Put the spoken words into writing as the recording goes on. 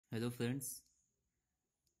Hello friends,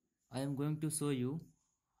 I am going to show you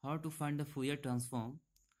how to find the Fourier transform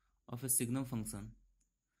of a Signum function.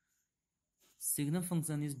 Signum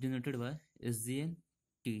function is denoted by Sgn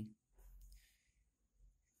t.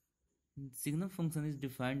 Signum function is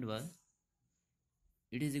defined by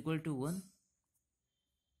it is equal to 1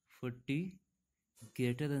 for t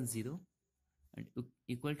greater than 0 and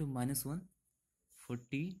equal to minus 1 for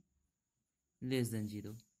t less than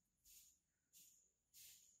 0.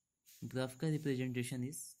 Graphical representation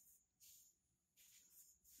is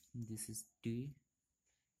this is t,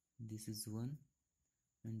 this is 1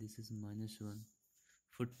 and this is minus 1.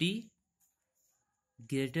 For t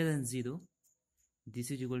greater than 0, this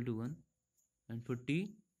is equal to 1, and for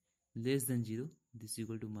t less than 0, this is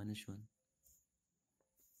equal to minus 1.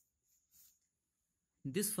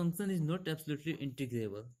 This function is not absolutely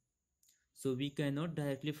integrable, so we cannot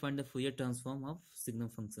directly find the Fourier transform of Signum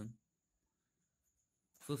function.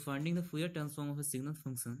 For finding the Fourier transform of a Signum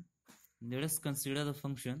function, let us consider the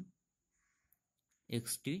function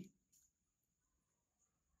xt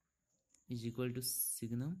is equal to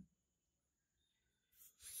Signum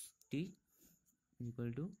t is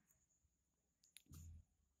equal to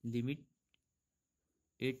limit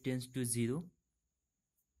 8 tends to 0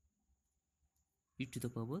 e to the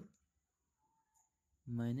power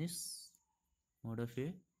minus mod of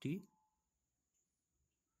a t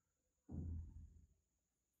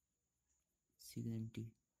Signum t.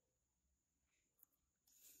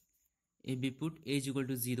 If we put a is equal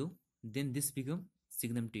to 0, then this becomes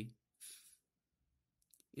Signum t.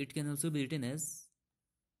 It can also be written as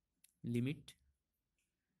limit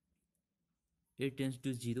 8 tends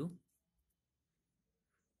to 0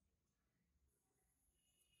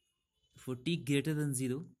 for t greater than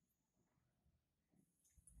 0.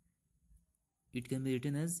 It can be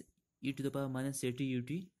written as e to the power minus at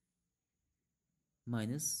ut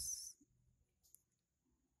minus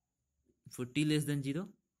for t less than 0.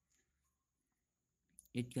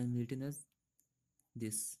 It can be written as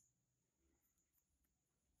this.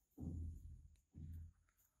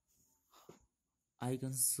 I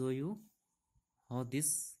can show you how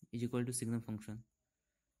this is equal to Signum function.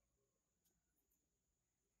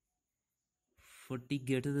 For t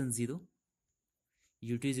greater than 0,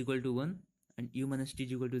 ut is equal to 1 and u minus t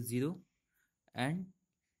is equal to 0, and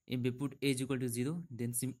if we put a is equal to 0,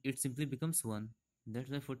 then it simply becomes 1.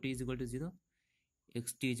 That's why for t is equal to 0,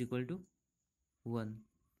 xt is equal to 1.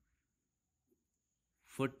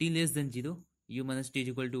 For t less than 0, u minus t is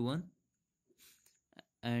equal to 1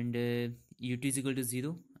 and ut is equal to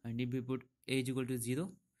 0, and if we put a is equal to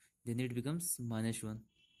 0, then it becomes minus 1.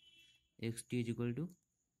 xt is equal to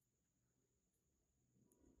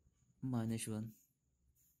minus 1.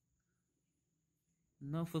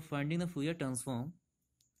 Now for finding the Fourier transform,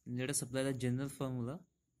 let us apply the general formula,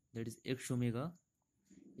 that is x omega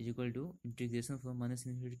is equal to integration from minus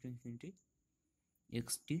infinity to infinity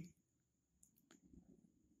xt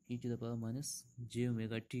e to the power minus j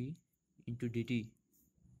omega t into dt.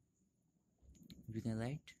 We can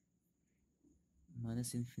write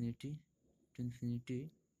minus infinity to infinity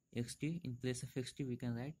xt. In place of xt, we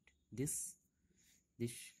can write this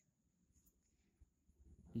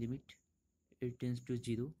limit 8 tends to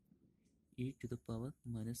 0 e to the power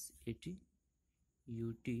minus at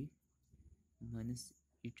ut minus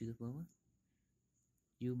e to the power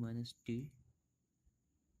u minus t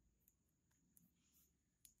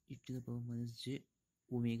e to the power minus j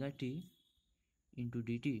omega t into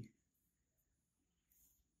dt.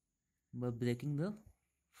 By breaking the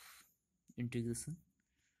integration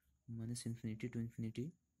minus infinity to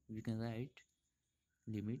infinity, we can write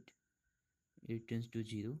limit 8 tends to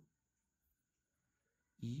 0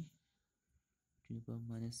 e to the power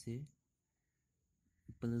minus a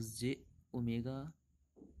plus j omega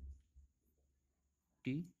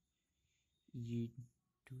t e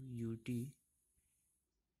to ut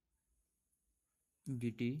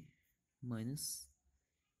dt minus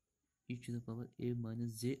e to the power a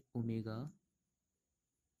minus j omega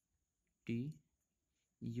t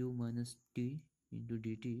u minus t into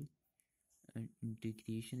dt, and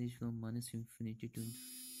integration is from minus infinity to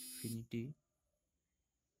infinity.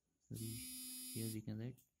 Sorry, here we can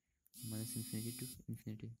write minus infinity to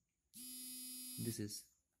infinity. This is.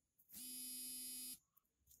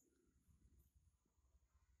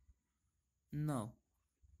 Now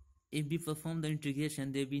if we perform the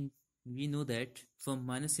integration, then we know that from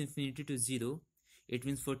minus infinity to 0, it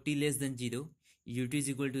means for t less than 0, ut is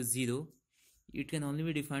equal to 0. It can only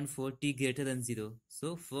be defined for t greater than 0.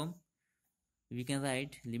 So we can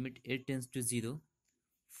write limit 8 tends to 0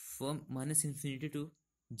 from minus infinity to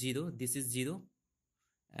 0, this is 0,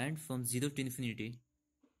 and from 0 to infinity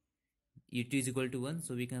ut is equal to 1,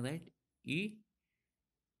 so we can write e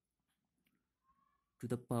to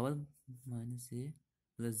the power minus a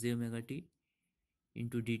plus j omega t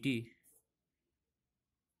into dt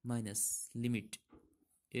minus limit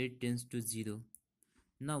a tends to 0.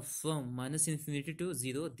 Now from minus infinity to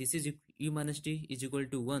 0, this is u minus t is equal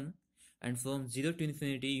to 1, and from 0 to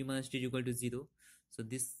infinity u minus t is equal to 0. So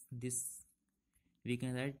this we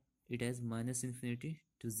can write it as minus infinity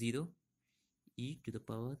to 0 e to the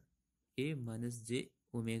power a minus j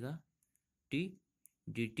omega t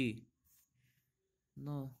dt.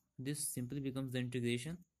 Now this simply becomes the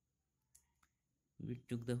integration. We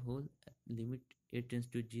took the whole limit a tends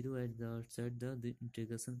to 0 at the outside the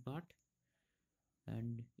integration part,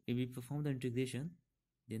 and if we perform the integration,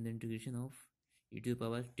 then the integration of e to the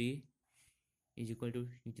power t is equal to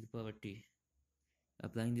e to the power t.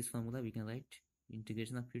 Applying this formula, we can write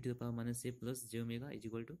integration of e to the power minus a plus j omega is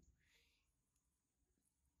equal to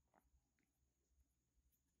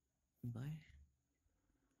by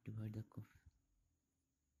divide the curve.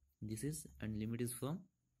 This is, and limit is from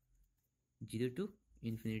 0 to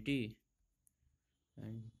infinity,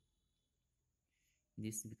 and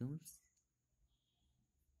this becomes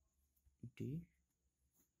t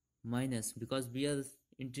minus, because we are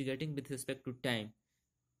integrating with respect to time.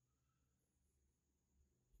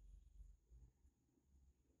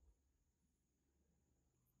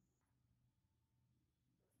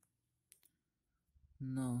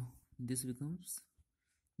 Now this becomes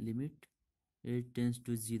limit a tends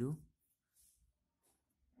to 0,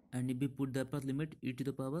 and if we put the upper limit e to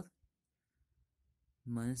the power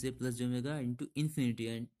minus a plus j omega into infinity,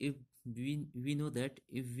 and if we know that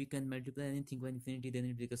if we can multiply anything by infinity, then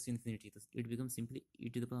it becomes infinity. It becomes simply e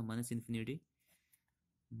to the power minus infinity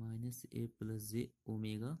minus a plus j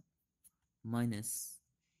omega minus,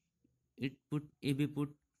 if we put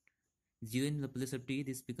 0 in the place of t,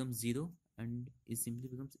 this becomes 0, and it simply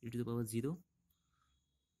becomes e to the power 0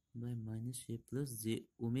 by minus a plus j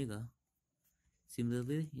omega.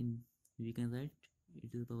 Similarly, we can write e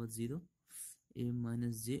to the power 0 a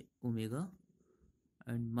minus j omega,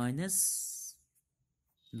 and minus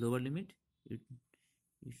lower limit it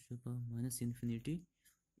is to the power minus infinity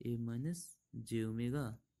a minus j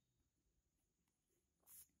omega.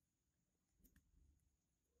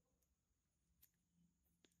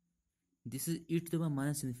 This is e to the power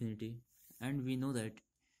minus infinity, and we know that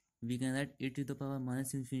we can write e to the power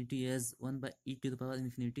minus infinity as 1 by e to the power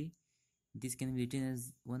infinity. This can be written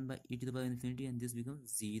as 1 by e to the power infinity, and this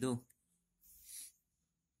becomes 0.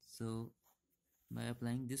 So by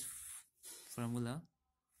applying this formula,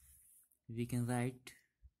 we can write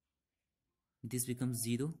this becomes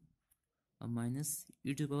 0 or minus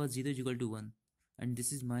e to the power 0 is equal to 1, and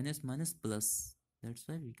this is minus minus plus. That's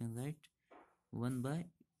why we can write 1 by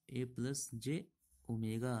a plus j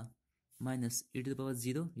omega minus e to the power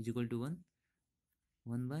 0 is equal to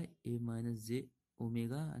 1 by a minus j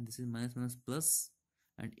omega, and this is minus minus plus,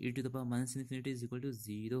 and e to the power minus infinity is equal to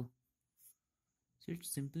 0. So it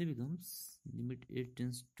simply becomes limit a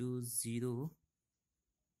tends to 0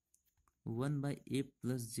 1 by a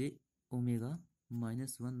plus j omega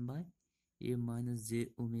minus 1 by a minus j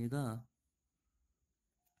omega.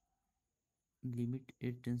 Limit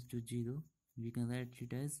a tends to 0, we can write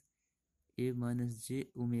it as a minus j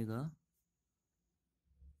omega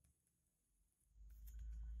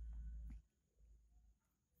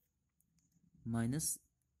minus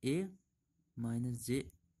a minus j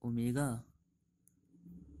omega.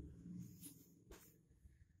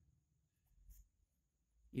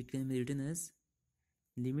 It can be written as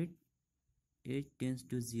limit a tends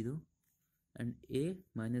to 0, and a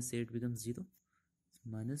minus a, it becomes 0,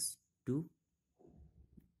 minus 2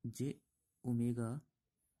 j omega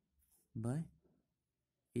by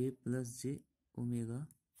a plus j omega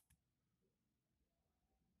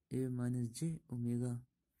a minus j omega,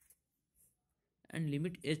 and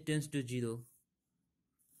limit h tends to 0.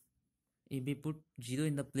 If we put 0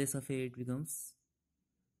 in the place of a, it becomes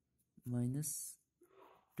minus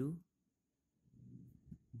 2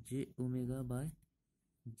 j omega by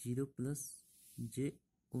 0 plus j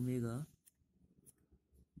omega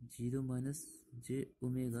 0 minus j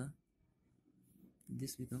omega.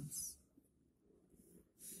 This becomes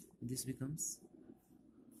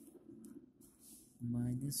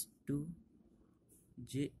minus 2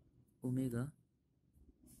 j omega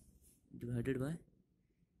divided by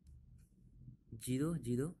 0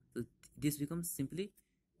 0. So this becomes simply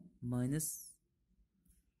minus,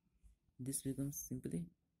 this becomes simply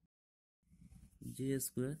j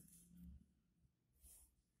square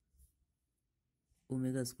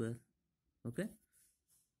omega square. Okay,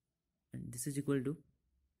 and this is equal to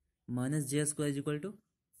minus j square is equal to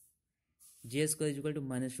j square is equal to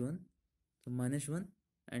minus 1. So minus 1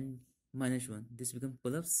 and minus 1. This becomes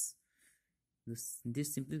plus.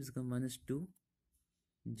 This simply becomes minus 2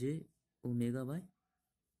 j omega by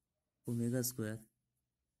omega square.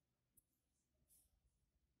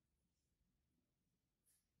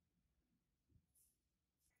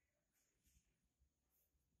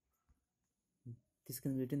 This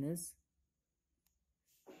can be written as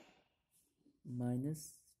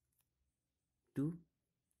minus 2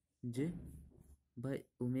 j by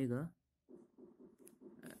omega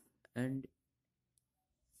and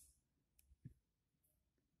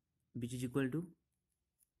which is equal to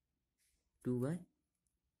 2 by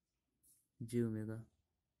j omega,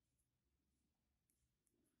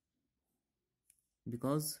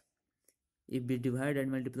 because if we divide and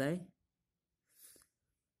multiply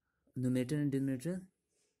numerator and denominator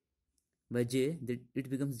by j, it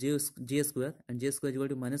becomes j square, and j square is equal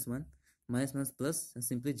to minus 1 minus plus, and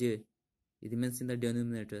simply j it remains in the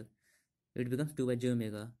denominator. It becomes 2 by j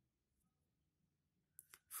omega.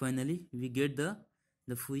 Finally, we get the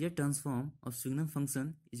Fourier transform of Signum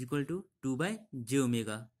function is equal to 2 by j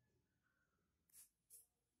omega.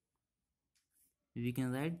 We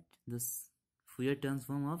can write this Fourier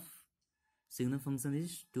transform of Signum function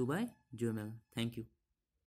is 2 by j omega. Thank you.